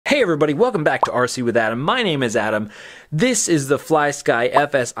Hey everybody, welcome back to RC with Adam. My name is Adam. This is the Flysky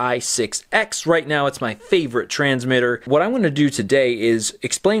FS-i6X. Right now it's my favorite transmitter. What I'm going to do today is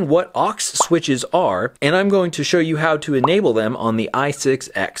explain what aux switches are, and I'm going to show you how to enable them on the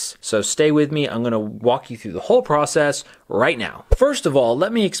i6X. So stay with me, I'm going to walk you through the whole process right now. First of all,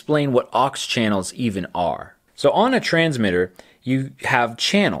 let me explain what aux channels even are. So on a transmitter, you have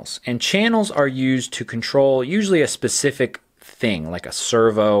channels, and channels are used to control usually a specific thing like a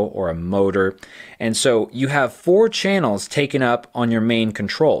servo or a motor. And so you have 4 channels taken up on your main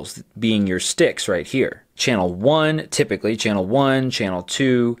controls, being your sticks right here. Channel 1, typically channel 1, channel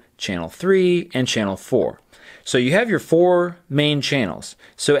 2, channel 3, and channel 4. So you have your 4 main channels.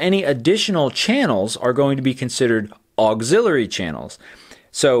 So any additional channels are going to be considered auxiliary channels.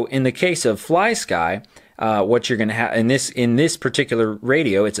 So in the case of Flysky, what you're going to have in this particular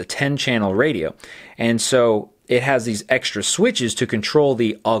radio, it's a 10-channel radio, and so it has these extra switches to control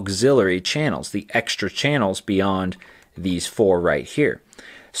the auxiliary channels, the extra channels beyond these 4 right here.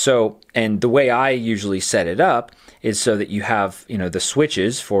 So, and the way I usually set it up is so that you have, the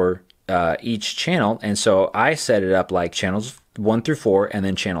switches for each channel, and so I set it up like channels 1 through 4, and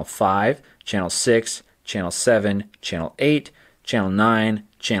then channel 5, channel 6, channel 7, channel 8, channel 9,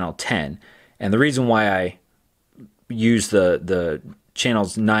 channel 10. And the reason why I use the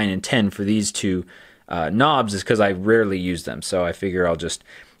channels 9 and 10 for these two knobs is because I rarely use them. So I figure I'll just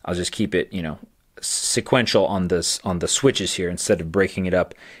keep it, sequential on the switches here instead of breaking it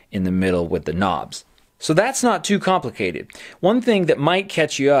up in the middle with the knobs. So that's not too complicated. One thing that might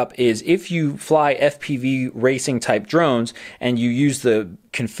catch you up is if you fly FPV racing type drones and you use the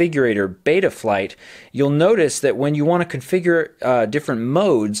configurator BetaFlight, you'll notice that when you want to configure different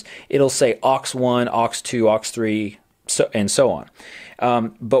modes, it'll say aux 1, aux 2, aux 3, and so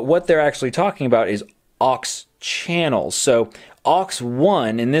on. But what they're actually talking about is aux channels. So aux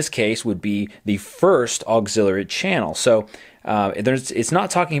 1 in this case would be the first auxiliary channel. So it's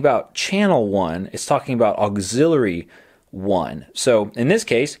not talking about channel 1, it's talking about auxiliary 1. So in this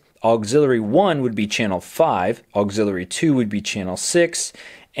case, auxiliary 1 would be channel 5, auxiliary 2 would be channel 6,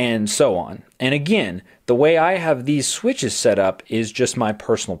 and so on. And again, the way I have these switches set up is just my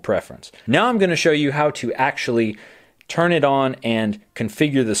personal preference. Now I'm going to show you how to actually turn it on and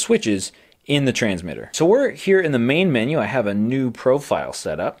configure the switches in the transmitter. So we're here in the main menu. I have a new profile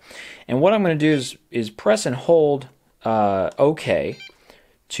set up, and what I'm going to do is press and hold OK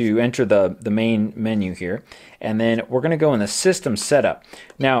to enter the main menu here, and then we're going to go in the system setup.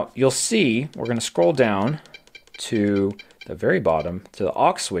 Now you'll see we're going to scroll down to the very bottom to the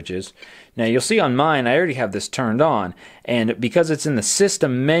aux switches. Now you'll see on mine I already have this turned on, and because it's in the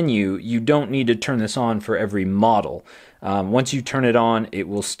system menu, you don't need to turn this on for every model. Once you turn it on, it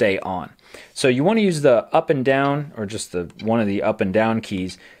will stay on. So you want to use the up and down, or just one of the up and down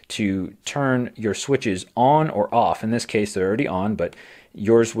keys to turn your switches on or off. In this case they're already on, but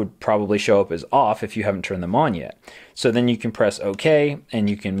yours would probably show up as off if you haven't turned them on yet. So then you can press OK and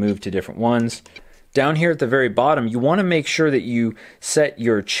you can move to different ones. Down here at the very bottom, you want to make sure that you set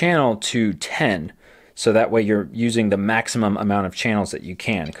your channel to 10, so that way you're using the maximum amount of channels that you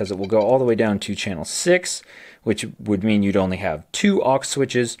can, because it will go all the way down to channel 6, which would mean you'd only have 2 aux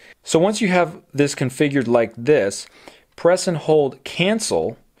switches. So once you have this configured like this, press and hold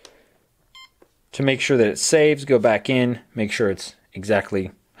cancel to make sure that it saves, go back in, make sure it's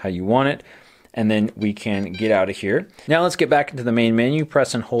exactly how you want it, and then we can get out of here. Now let's get back into the main menu,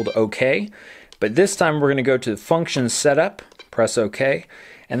 press and hold OK. But this time we're going to go to function setup, press OK,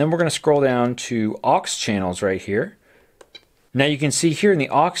 and then we're going to scroll down to aux channels right here. Now you can see here in the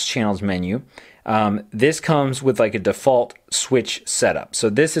aux channels menu, this comes with like a default switch setup.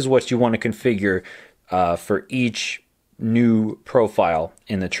 So this is what you want to configure for each new profile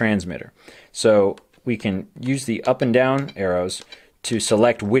in the transmitter. So we can use the up and down arrows to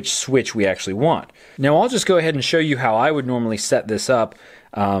select which switch we actually want. Now I'll just go ahead and show you how I would normally set this up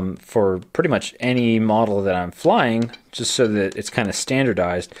for pretty much any model that I'm flying, just so that it's kind of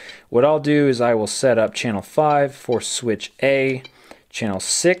standardized. What I'll do is I will set up channel 5 for switch A, channel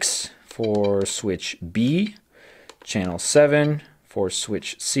 6 for switch B, channel 7 for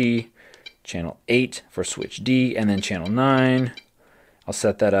switch C, channel 8 for switch D, and then channel 9, I'll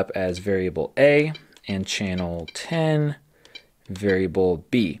set that up as variable A, and channel 10, variable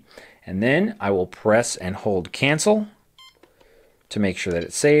B. And then I will press and hold cancel to make sure that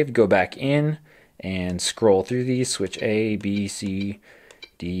it's saved, go back in and scroll through these, switch A, B, C,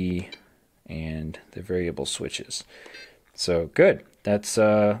 D, and the variable switches. So good, that's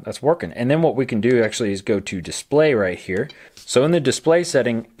working. And then what we can do actually is go to display right here. So in the display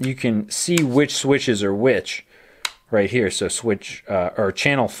setting, you can see which switches are which right here. So switch, or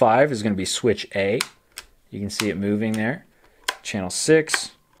channel 5 is going to be switch A. You can see it moving there. Channel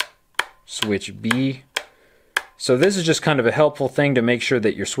 6, switch B. So this is just kind of a helpful thing to make sure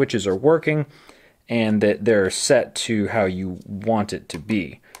that your switches are working and that they're set to how you want it to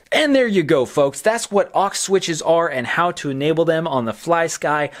be. And there you go, folks. That's what aux switches are and how to enable them on the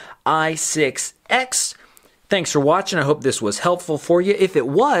Flysky i6X. Thanks for watching. I hope this was helpful for you. If it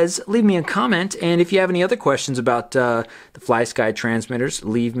was, leave me a comment. And if you have any other questions about the Flysky transmitters,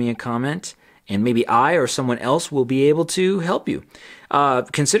 leave me a comment. And maybe I or someone else will be able to help you.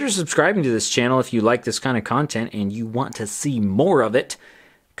 Consider subscribing to this channel if you like this kind of content and you want to see more of it,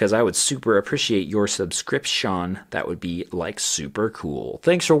 because I would super appreciate your subscription. That would be like super cool.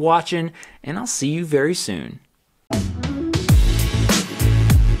 Thanks for watching, and I'll see you very soon.